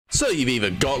So you've either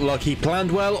got lucky,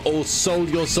 planned well, or sold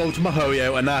your soul to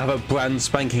MiHoYo and now have a brand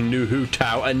spanking new Hu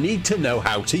Tao and need to know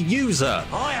how to use her.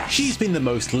 She's been the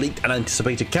most leaked and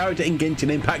anticipated character in Genshin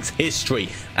Impact's history,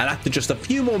 and after just a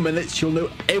few more minutes you'll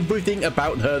know everything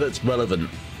about her that's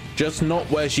relevant. Just not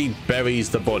where she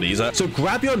buries the bodies. So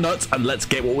grab your nuts and let's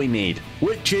get what we need.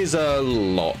 Which is a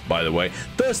lot, by the way.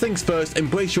 First things first,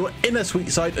 embrace your inner sweet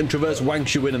side and traverse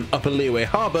Wangshu in an upper Liyue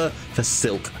harbor for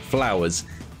silk flowers.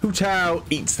 Hu Tao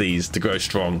eats these to grow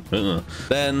strong.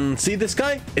 Then, see this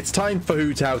guy? It's time for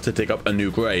Hu Tao to dig up a new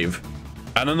grave.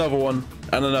 And another one.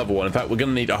 And another one. In fact, we're going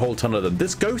to need a whole ton of them.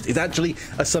 This ghost is actually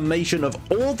a summation of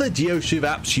all the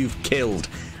Geoshuvaps you've killed,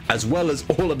 as well as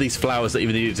all of these flowers that you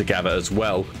needed to gather as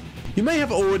well. You may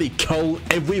have already culled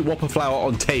every Whopper flower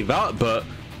on Teyvat, but...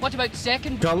 What about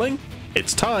second culling?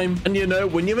 It's time. And you know,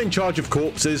 when you're in charge of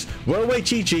corpses, Railway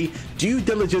Chi-Chi, due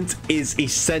diligence is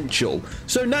essential.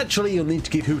 So naturally, you'll need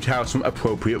to give Hu Tao some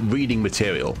appropriate reading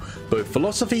material, both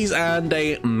philosophies and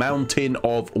a mountain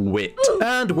of wit.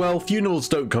 And well, funerals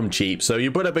don't come cheap, so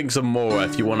you better bring some more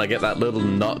if you want to get that little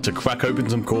nut to crack open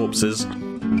some corpses.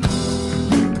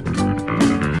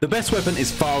 The best weapon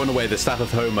is far and away the Staff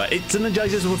of Homer. It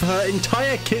synergizes with her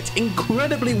entire kit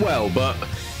incredibly well, but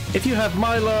if you have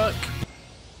my luck...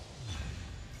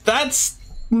 That's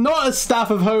not a Staff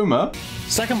of Homer.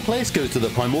 Second place goes to the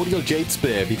Primordial Jade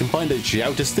Spear. If you can find a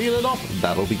Xiao to steal it off,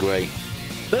 that'll be great.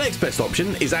 The next best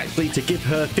option is actually to give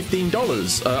her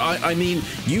 $15. I mean,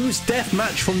 use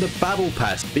Deathmatch from the Battle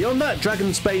Pass. Beyond that,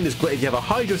 Dragon's Bane is great if you have a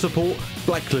Hydra support,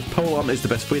 Blackcliff Polearm is the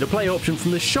best free-to-play option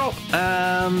from the shop,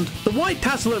 and the White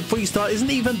Tassel at Freestar isn't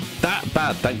even that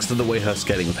bad thanks to the way her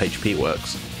scaling with HP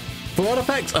works. For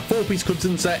artifacts, a 4-piece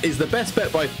Crimson set is the best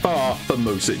bet by far for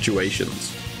most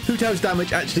situations. Hu Tao's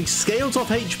damage actually scales off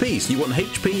HP, so you want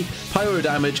HP, pyro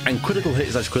damage, and critical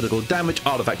hit / critical damage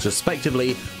artifacts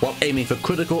respectively, while aiming for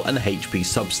critical and HP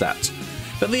substats.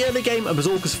 For the early game, a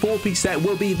Berserker's 4-piece set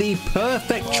will be the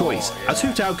perfect choice, as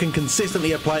Hu Tao can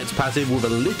consistently apply its passive with a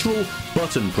literal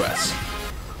button press.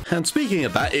 And speaking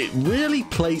of that, it really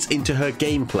plays into her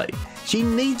gameplay. She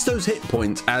needs those hit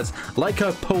points as, like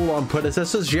her polearm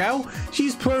predecessor Xiao,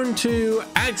 she's prone to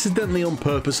accidentally on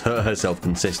purpose hurt herself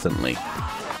consistently.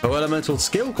 Her elemental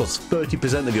skill costs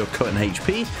 30% of your current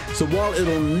HP, so while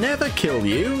it'll never kill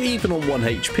you, even on 1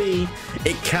 HP,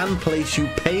 it can place you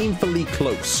painfully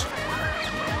close.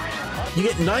 You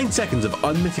get 9 seconds of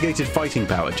unmitigated fighting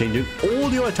power, changing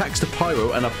all your attacks to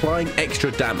pyro and applying extra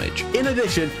damage. In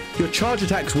addition, your charge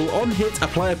attacks will on hit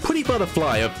apply a pretty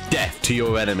butterfly of death to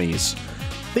your enemies.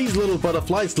 These little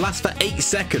butterflies last for 8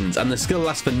 seconds and the skill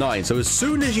lasts for 9, so as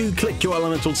soon as you click your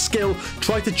elemental skill,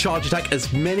 try to charge attack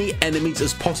as many enemies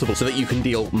as possible so that you can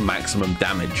deal maximum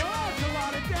damage.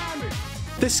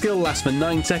 This skill lasts for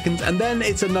 9 seconds, and then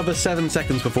it's another 7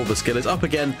 seconds before the skill is up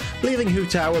again, leaving Hu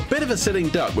Tao a bit of a sitting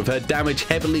duck with her damage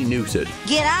heavily neutered.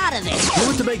 Get out of this! You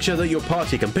want to make sure that your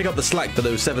party can pick up the slack for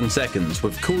those 7 seconds,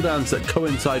 with cooldowns that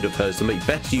coincide with hers to make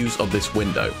best use of this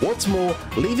window. What's more,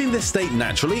 leaving this state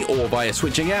naturally, or via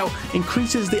switching out,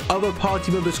 increases the other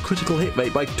party members' critical hit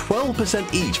rate by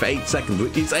 12% each for 8 seconds,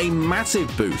 which is a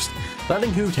massive boost,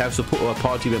 letting Hu Tao support her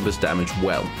party members' damage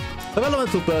well. Her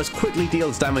elemental burst quickly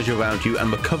deals damage around you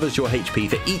and recovers your HP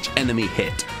for each enemy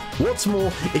hit. What's more,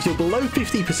 if you're below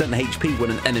 50% HP when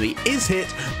an enemy is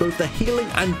hit, both the healing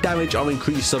and damage are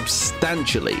increased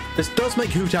substantially. This does make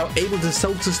Hu Tao able to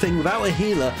self-sustain without a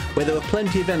healer where there are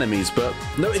plenty of enemies, but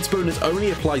note its bonus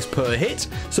only applies per hit,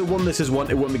 so when this is one,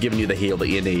 it won't be giving you the heal that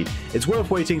you need. It's worth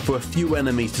waiting for a few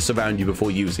enemies to surround you before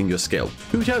using your skill.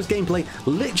 Hu Tao's gameplay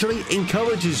literally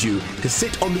encourages you to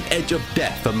sit on the edge of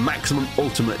death for maximum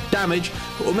ultimate damage,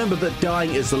 but remember that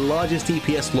dying is the largest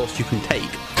DPS loss you can take.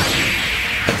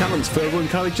 Her talents further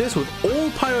encourage this, with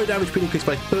all pyro damage being increased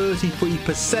by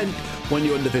 33% when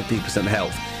you're under 50%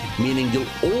 health, meaning you'll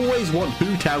always want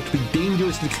Hu Tao to be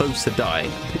dangerously close to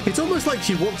dying. It's almost like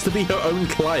she wants to be her own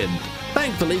client.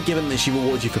 Thankfully, given that she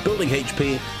rewards you for building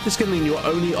HP, this can mean you're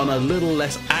only on a little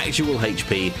less actual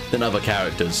HP than other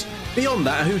characters. Beyond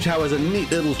that, Hu Tao has a neat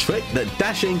little trick that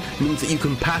dashing means that you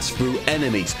can pass through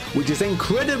enemies, which is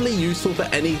incredibly useful for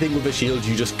anything with a shield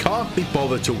you just can't be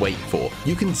bothered to wait for.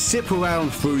 You can zip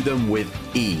around through them with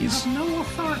ease. I have no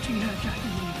authority here,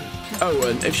 Jackie. Oh,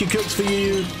 and if she cooks for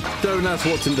you, don't ask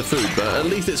what's in the food, but at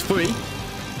least it's free.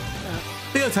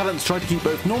 The other talents try to keep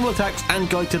both normal attacks and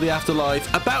Guide to the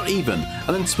Afterlife about even, and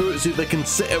then Spirit Suit they can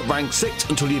sit at rank 6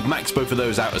 until you've maxed both of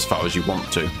those out as far as you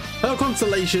want to. Her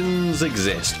constellations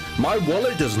exist. My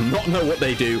wallet does not know what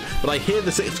they do, but I hear the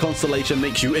 6th constellation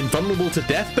makes you invulnerable to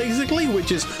death basically,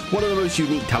 which is one of the most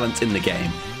unique talents in the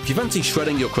game. If you fancy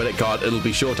shredding your credit card, it'll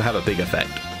be sure to have a big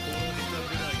effect.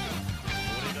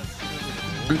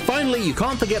 And finally, you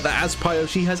can't forget that as Pyro,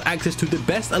 she has access to the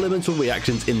best elemental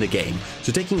reactions in the game.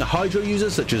 So taking a Hydro user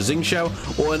such as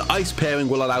Xingqiao or an Ice pairing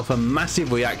will allow for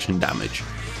massive reaction damage.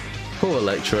 Poor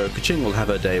Electro, Kaching will have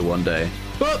her day one day.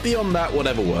 But beyond that,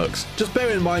 whatever works. Just bear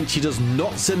in mind she does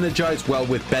not synergize well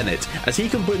with Bennett, as he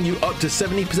can bring you up to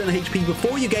 70% HP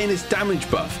before you gain his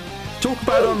damage buff. Talk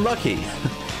about unlucky.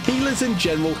 Healers in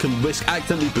general can risk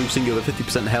accidentally boosting you over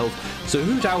 50% health, so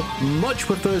Hu Tao much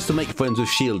prefers to make friends with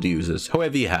shield users,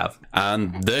 however you have.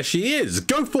 And there she is!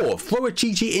 Go forth, throw a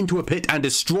Chi-Chi into a pit and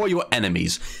destroy your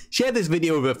enemies. Share this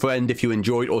video with a friend if you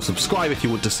enjoyed, or subscribe if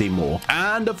you want to see more.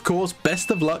 And of course,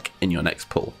 best of luck in your next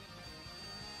pull.